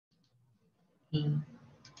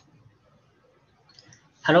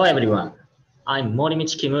Hello everyone, I'm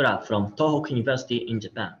Morimichi Kimura from Tohoku University in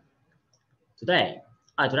Japan. Today,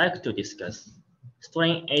 I'd like to discuss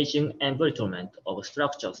strain aging embrittlement of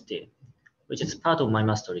structural steel, which is part of my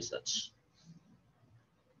master research.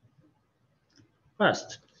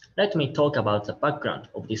 First, let me talk about the background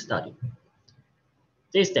of this study.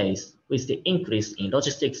 These days, with the increase in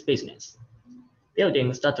logistics business,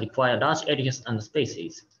 buildings that require large areas and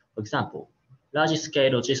spaces, for example,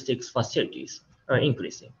 large-scale logistics facilities, are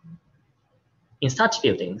increasing. In such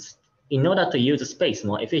buildings, in order to use space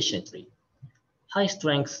more efficiently,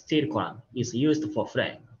 high-strength steel column is used for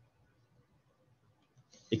frame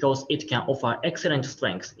because it can offer excellent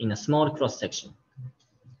strength in a small cross-section.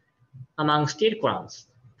 Among steel columns,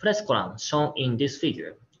 press column shown in this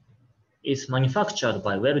figure is manufactured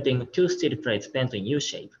by welding two steel plates bent in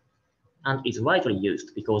U-shape and is widely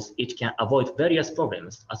used because it can avoid various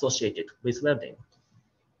problems associated with welding.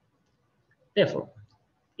 Therefore,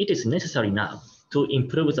 it is necessary now to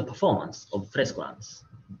improve the performance of press columns.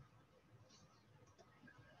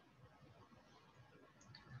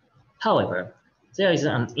 However, there is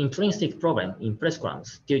an intrinsic problem in press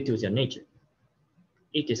columns due to their nature.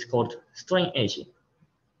 It is called strain aging,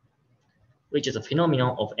 which is a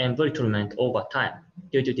phenomenon of embrittlement over time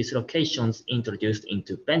due to dislocations introduced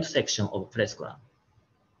into bent section of press column.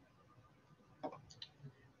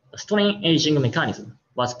 The strain aging mechanism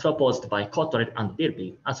was proposed by Cottrell and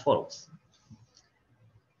Bilby as follows.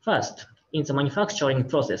 First, in the manufacturing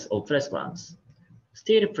process of press columns,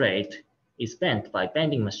 steel plate is bent by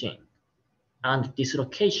bending machine, and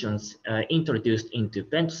dislocations are introduced into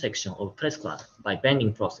bent section of press column by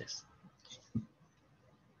bending process.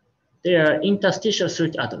 There are interstitial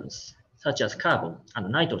solute atoms, such as carbon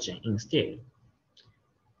and nitrogen in steel,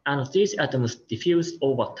 and these atoms diffuse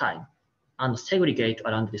over time and segregate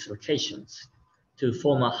around dislocations to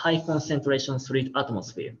form a high concentration solute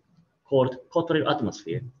atmosphere called Cottrell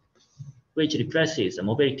atmosphere, which replaces the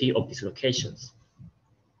mobility of dislocations.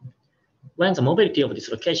 When the mobility of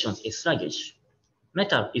dislocations is sluggish,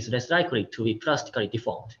 metal is less likely to be plastically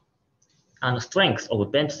deformed, and the strength of a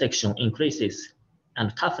bent section increases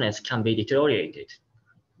and toughness can be deteriorated.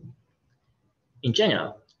 In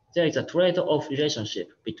general, there is a trade-off relationship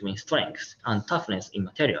between strength and toughness in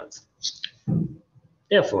materials.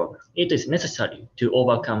 Therefore, it is necessary to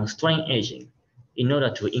overcome strain aging in order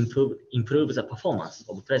to improve the performance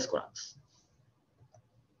of press columns.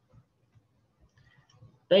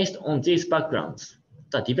 Based on these backgrounds,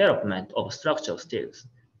 the development of structural steels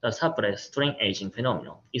that suppress strain aging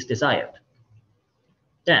phenomenon is desired.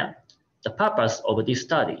 Then, the purpose of this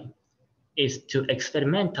study is to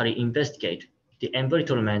experimentally investigate the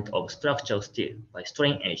embrittlement of structural steel by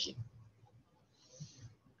strain aging.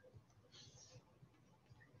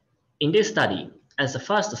 In this study, as a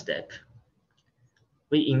first step,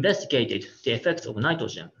 we investigated the effects of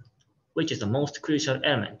nitrogen, which is the most crucial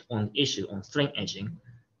element on the issue on strain aging,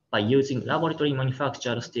 by using laboratory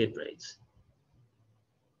manufactured steel plates.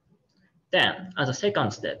 Then, as a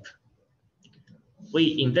second step,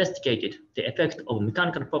 we investigated the effect of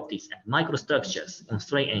mechanical properties and microstructures on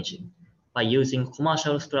strain aging by using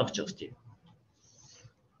commercial structural steel.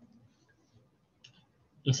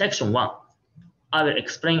 In section 1, I will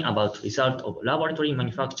explain about result of laboratory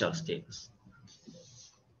manufactured steels.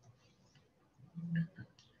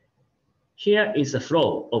 Here is the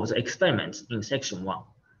flow of the experiments in section 1.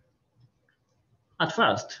 At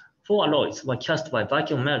first, 4 alloys were cast by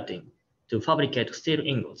vacuum melting to fabricate steel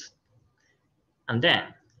ingots. And then,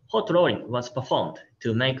 hot rolling was performed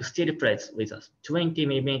to make steel plates with a 20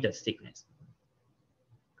 mm thickness.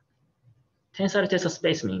 Tensile test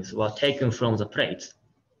specimens were taken from the plates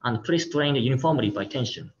and pre-strained uniformly by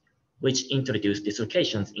tension, which introduced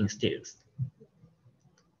dislocations in steels.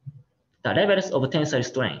 The levels of tensile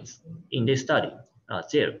strains in this study are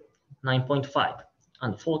 0, 9.5,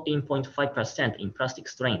 and 14.5% in plastic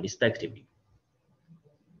strain, respectively.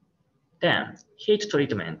 Then, heat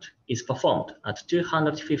treatment is performed at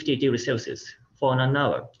 250 degrees Celsius for an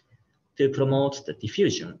hour to promote the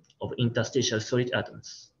diffusion of interstitial solute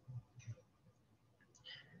atoms.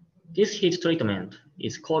 This heat treatment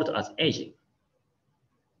is called as aging.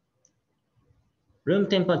 Room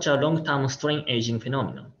temperature long-term strain aging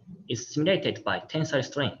phenomenon is simulated by tensile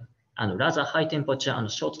strain and rather high temperature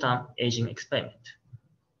and short-term aging experiment.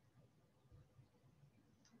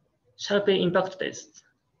 Charpy impact tests,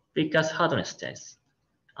 gas hardness tests,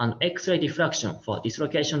 and X-ray diffraction for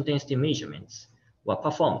dislocation density measurements were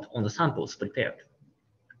performed on the samples prepared.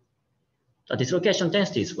 The dislocation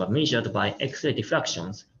densities were measured by X-ray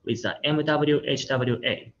diffractions with the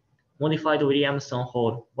MWHWA, modified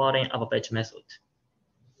Williamson-Hall-Warren average method.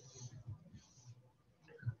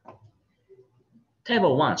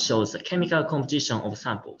 Table 1 shows the chemical composition of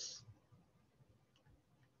samples.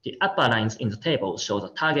 The upper lines in the table show the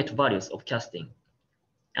target values of casting,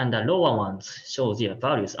 and the lower ones show their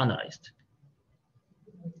values analyzed.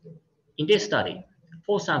 In this study,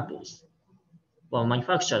 4 samples were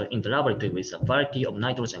manufactured in the laboratory with a variety of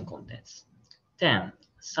nitrogen contents, 10,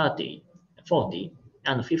 30, 40,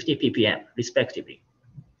 and 50 ppm, respectively.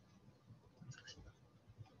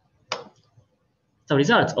 The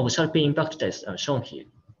results of Charpy impact tests are shown here.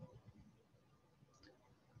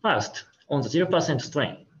 First, on the 0%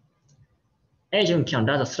 strain, agent can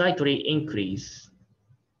rather slightly increase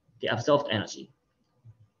the absorbed energy.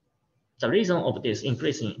 The reason of this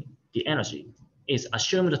increasing the energy is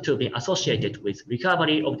assumed to be associated with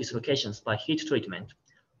recovery of dislocations by heat treatment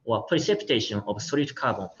or precipitation of solute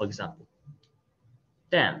carbon, for example.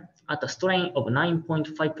 Then, at a strain of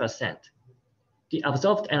 9.5%, the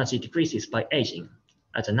absorbed energy decreases by aging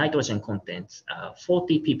as the nitrogen contents are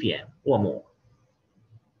 40 ppm or more.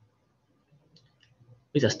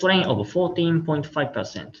 With a strain of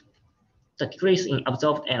 14.5%, the decrease in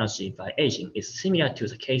absorbed energy by aging is similar to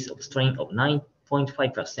the case of strain of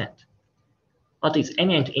 9.5%, but is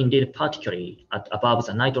eminent indeed particularly at above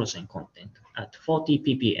the nitrogen content at 40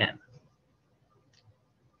 ppm.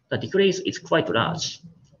 The decrease is quite large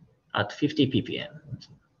at 50 ppm.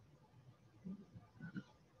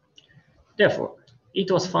 Therefore, it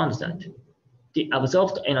was found that the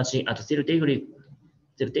absorbed energy at 0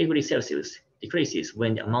 degrees Celsius decreases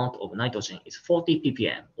when the amount of nitrogen is 40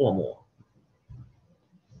 ppm or more.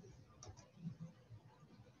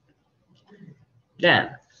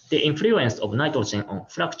 Then, the influence of nitrogen on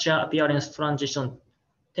fracture appearance transition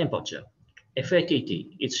temperature,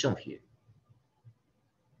 FATT, is shown here.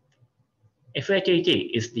 FATT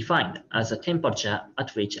is defined as the temperature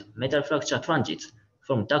at which metal fracture transits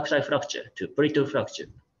from ductile fracture to brittle fracture.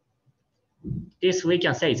 This we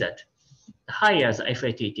can say that the higher the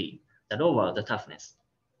FATT, the lower the toughness.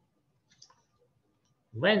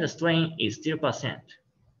 When the strain is 0%,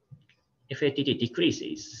 FATT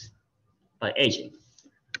decreases by aging,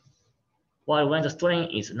 while when the strain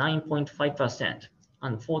is 9.5%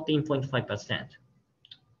 and 14.5%,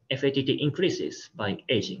 FATT increases by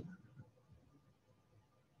aging.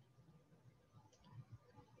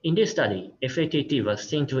 In this study, FATT was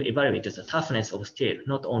seen to evaluate the toughness of steel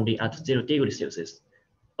not only at 0 degrees Celsius,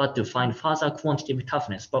 but to find further quantitative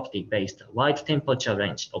toughness property based wide temperature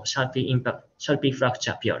range of Charpy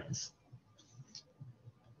fracture appearance.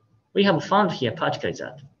 We have found here particularly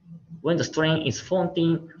that when the strain is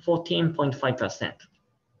 14.5%,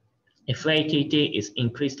 FATT is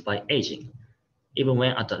increased by aging, even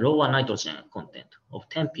when at a lower nitrogen content of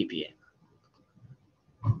 10 ppm.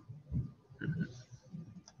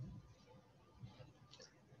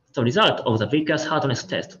 The result of the viscous hardness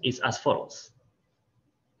test is as follows.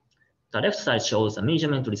 The left side shows the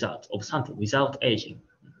measurement results of sample without aging,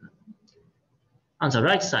 and the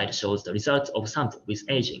right side shows the results of sample with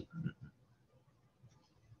aging.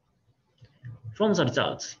 From the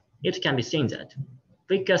results, it can be seen that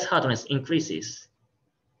viscous hardness increases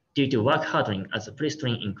due to work hardening as the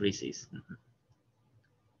pre-strain increases.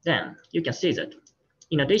 Then you can see that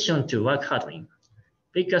in addition to work hardening,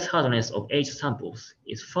 viscous hardness of aged samples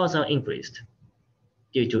is further increased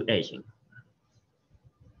due to aging.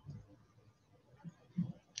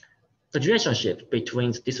 The relationship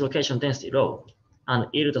between dislocation density rho and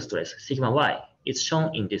yield stress sigma y is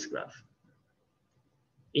shown in this graph.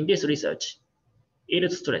 In this research,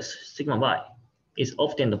 yield stress sigma y is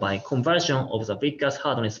obtained by conversion of the viscous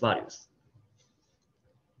hardness values.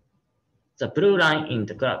 The blue line in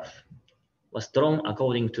the graph was drawn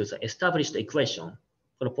according to the established equation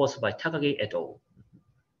proposed by Takagi et al.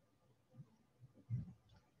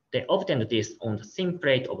 They obtained this on the thin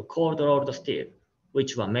plate of cold rolled steel,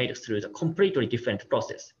 which were made through the completely different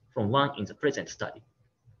process from one in the present study.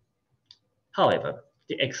 However,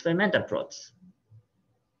 the experimental plots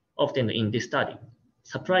obtained in this study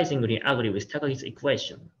surprisingly agree with Takagi's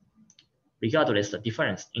equation, regardless of the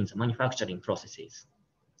difference in the manufacturing processes.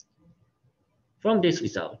 From this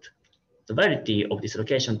result, the validity of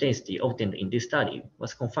dislocation density obtained in this study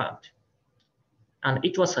was confirmed, and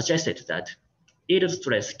it was suggested that yield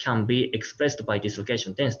stress can be expressed by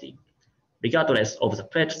dislocation density, regardless of the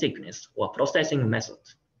plate thickness or processing method.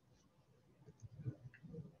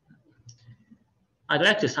 I'd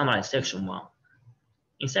like to summarize section 1.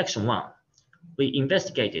 In section 1, we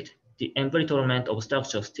investigated the embrittlement of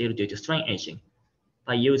structural steel due to strain aging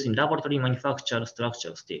by using laboratory manufactured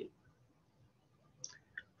structural steel.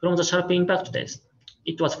 From the Charpy impact test,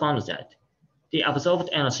 it was found that the absorbed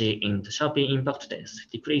energy in the Charpy impact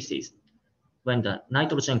test decreases when the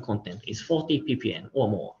nitrogen content is 40 ppm or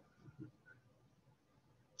more,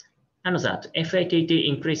 and that FATT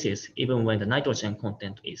increases even when the nitrogen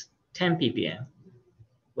content is 10 ppm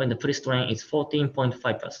when the pre-strain is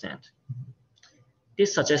 14.5%.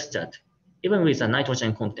 This suggests that even with a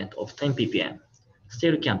nitrogen content of 10 ppm,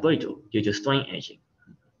 still can brittle due to strain aging.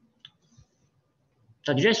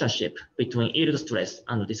 The relationship between yield stress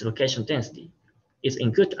and dislocation density is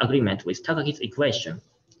in good agreement with Takaki's equation,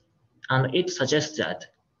 and it suggests that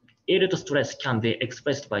yield stress can be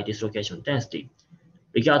expressed by dislocation density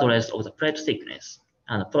regardless of the plate thickness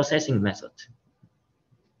and processing method.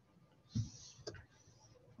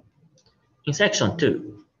 In section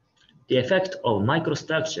 2, the effect of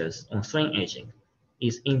microstructures on strain aging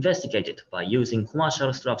is investigated by using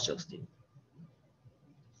commercial structural steel.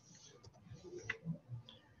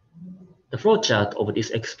 The flowchart of this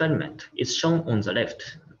experiment is shown on the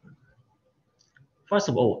left. First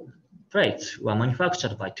of all, plates were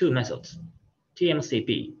manufactured by two methods,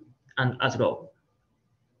 TMCP and as-roll.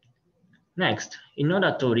 Next, in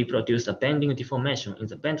order to reproduce the bending deformation in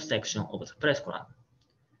the bent section of the press column,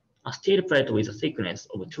 a steel plate with a thickness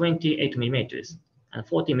of 28 mm and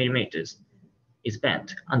 40 mm is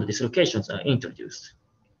bent and dislocations are introduced.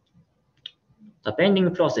 The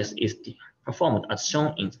bending process is performed as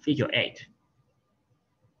shown in figure 8.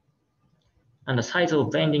 And the size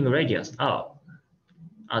of bending radius R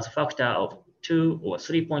as a factor of 2 or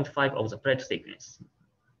 3.5 of the plate thickness.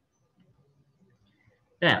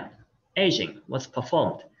 Then, aging was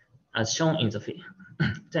performed as shown in the figure.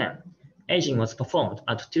 Then, aging was performed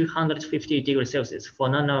at 250 degrees Celsius for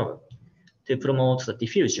 1 hour to promote the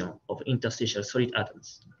diffusion of interstitial solid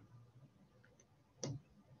atoms.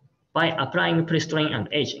 By applying pre-strain and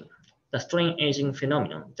aging, the strain aging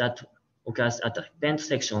phenomenon that occurs at the bent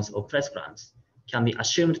sections of press columns can be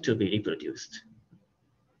assumed to be reproduced.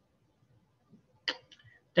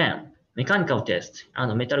 Then, mechanical tests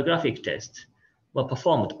and metallographic tests were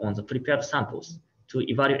performed on the prepared samples to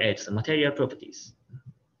evaluate the material properties.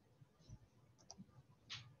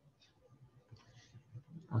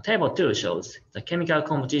 Table 2 shows the chemical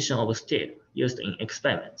composition of steel used in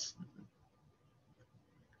experiments.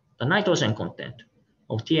 The nitrogen content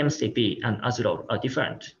of TMCP and as-roll are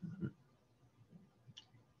different.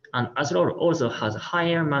 And as-roll also has a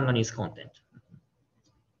higher manganese content.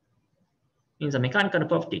 In the mechanical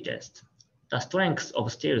property test, the strengths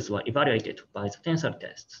of steels were evaluated by the tensile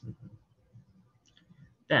tests.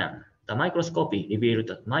 Then, the microscopy revealed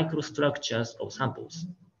the microstructures of samples.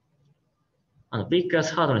 And the Vicker's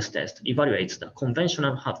hardness test evaluates the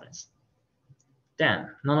conventional hardness. Then,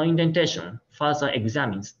 nanoindentation further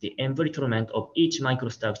examines the embrittlement of each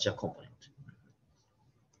microstructure component.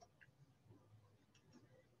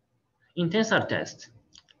 In tensile tests,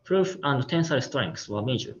 proof and tensile strengths were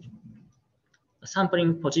measured. The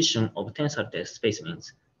sampling position of tensile test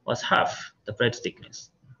specimens was half the plate thickness.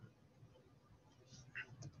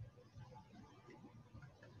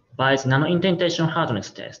 By the nanoindentation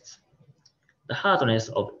hardness tests, the hardness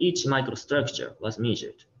of each microstructure was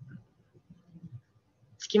measured.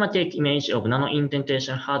 Schematic image of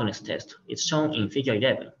nanoindentation hardness test is shown in figure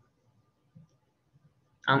 11.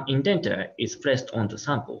 An indenter is placed on the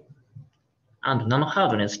sample, and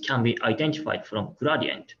nanohardness can be identified from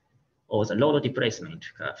gradient or the load displacement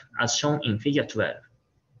curve as shown in figure 12.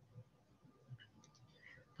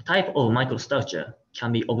 The type of microstructure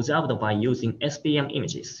can be observed by using SPM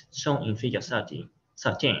images shown in figure 13.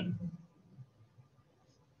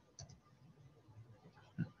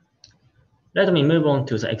 Let me move on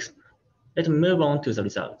to the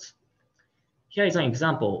results. Here is an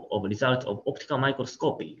example of result of optical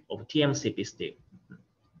microscopy of TMCP steel.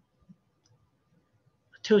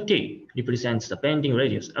 2T represents the bending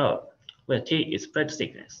radius R, where T is plate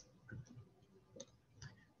thickness.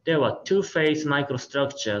 There were two-phase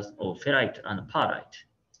microstructures of ferrite and pearlite,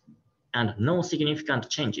 and no significant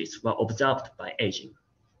changes were observed by aging.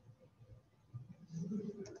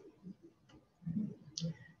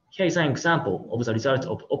 Here is an example of the result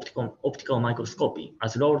of optical microscopy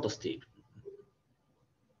as rolled steel.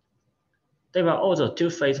 There were also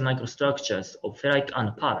two-phase microstructures of ferrite and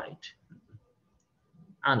pearlite,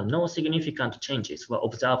 and no significant changes were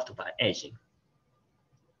observed by aging.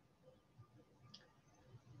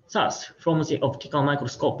 Thus, from the optical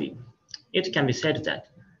microscopy, it can be said that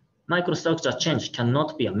microstructure change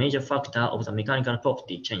cannot be a major factor of the mechanical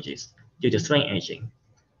property changes due to strain aging,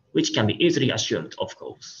 which can be easily assumed, of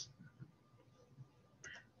course.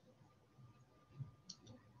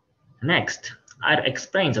 Next, I'll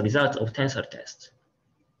explain the results of tensile tests.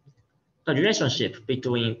 the relationship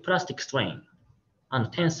between plastic strain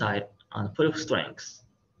and tensile and proof strengths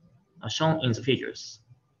are shown in the figures.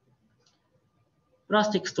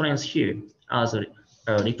 Plastic strains here are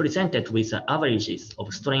represented with the averages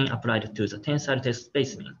of strain applied to the tensile test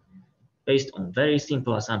specimen based on very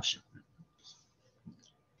simple assumption.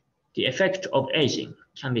 The effect of aging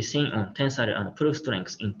can be seen on tensile and proof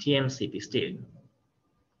strengths in TMCP steel.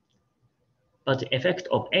 But the effect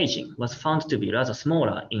of aging was found to be rather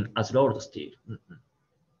smaller in as-rolled steel.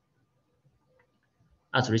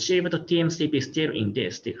 As received TMCP steel in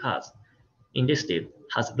this steel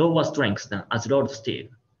has lower strength than as-rolled steel,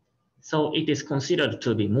 so it is considered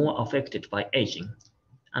to be more affected by aging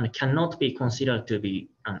and cannot be considered to be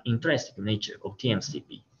an intrinsic nature of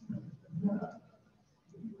TMCP.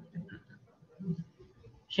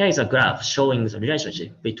 Here is a graph showing the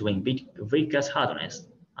relationship between viscous hardness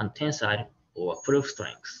and tensile or proof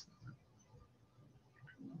strength.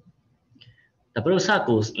 The blue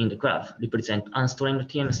circles in the graph represent unstrained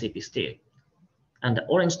TMCP steel, and the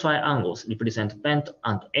orange triangles represent bent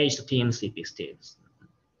and aged TMCP steels.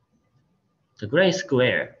 The gray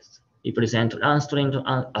squares represent unstrained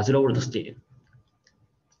as-rolled steel,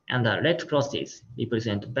 and the red crosses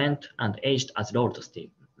represent bent and aged as-rolled steel.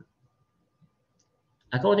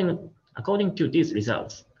 According to these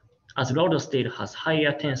results, as-rolled steel has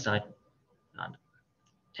higher tensile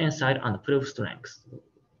and proof strength.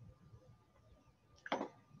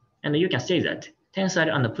 And you can see that tensile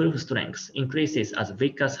and proof strength increases as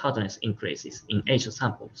viscous hardness increases in aged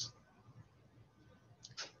samples.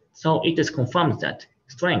 So it is confirmed that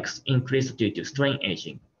strength increased due to strain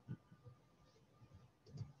aging.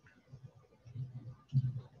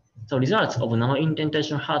 The results of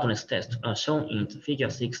nanoindentation hardness test are shown in figure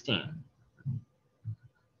 16,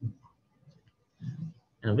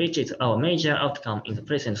 and which is our major outcome in the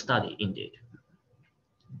present study indeed.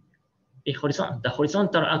 The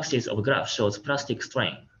horizontal axis of graph shows plastic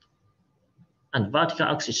strain, and vertical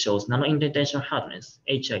axis shows nanoindentation hardness,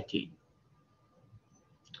 HIT.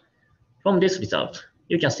 From this result,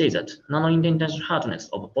 you can see that nanoindentation hardness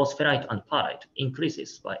of both ferrite and pearlite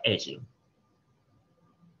increases by aging.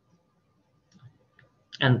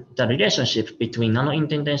 And the relationship between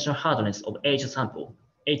nanoindentation hardness of aged sample,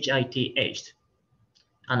 HIT aged,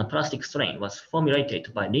 and plastic strain was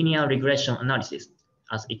formulated by linear regression analysis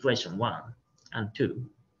as equation 1 and 2.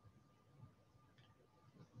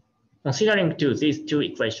 Considering these two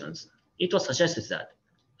equations, it was suggested that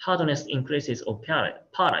hardness increases of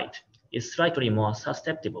pearlite is slightly more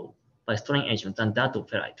susceptible by strain agent than that of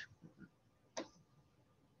ferrite.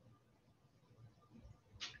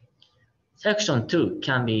 Section 2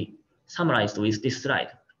 can be summarized with this slide,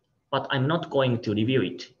 but I'm not going to review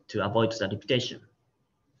it to avoid the repetition.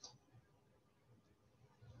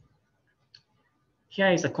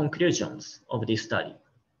 Here is the conclusions of this study.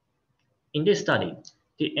 In this study,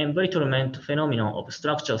 the embrittlement phenomenon of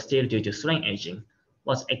structural steel due to strain aging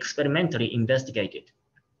was experimentally investigated.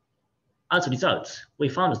 As a result, we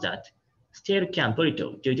found that steel can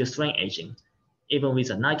brittle due to strain aging, even with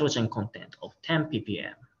a nitrogen content of 10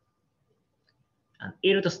 ppm. And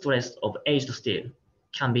yield stress of aged steel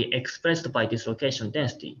can be expressed by dislocation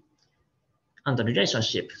density, and the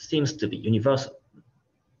relationship seems to be universal.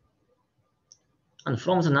 And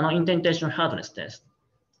from the nanoindentation hardness test,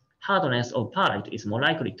 hardness of pearlite is more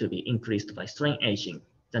likely to be increased by strain aging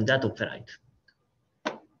than that of ferrite.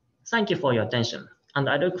 Thank you for your attention, and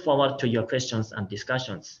I look forward to your questions and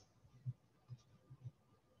discussions.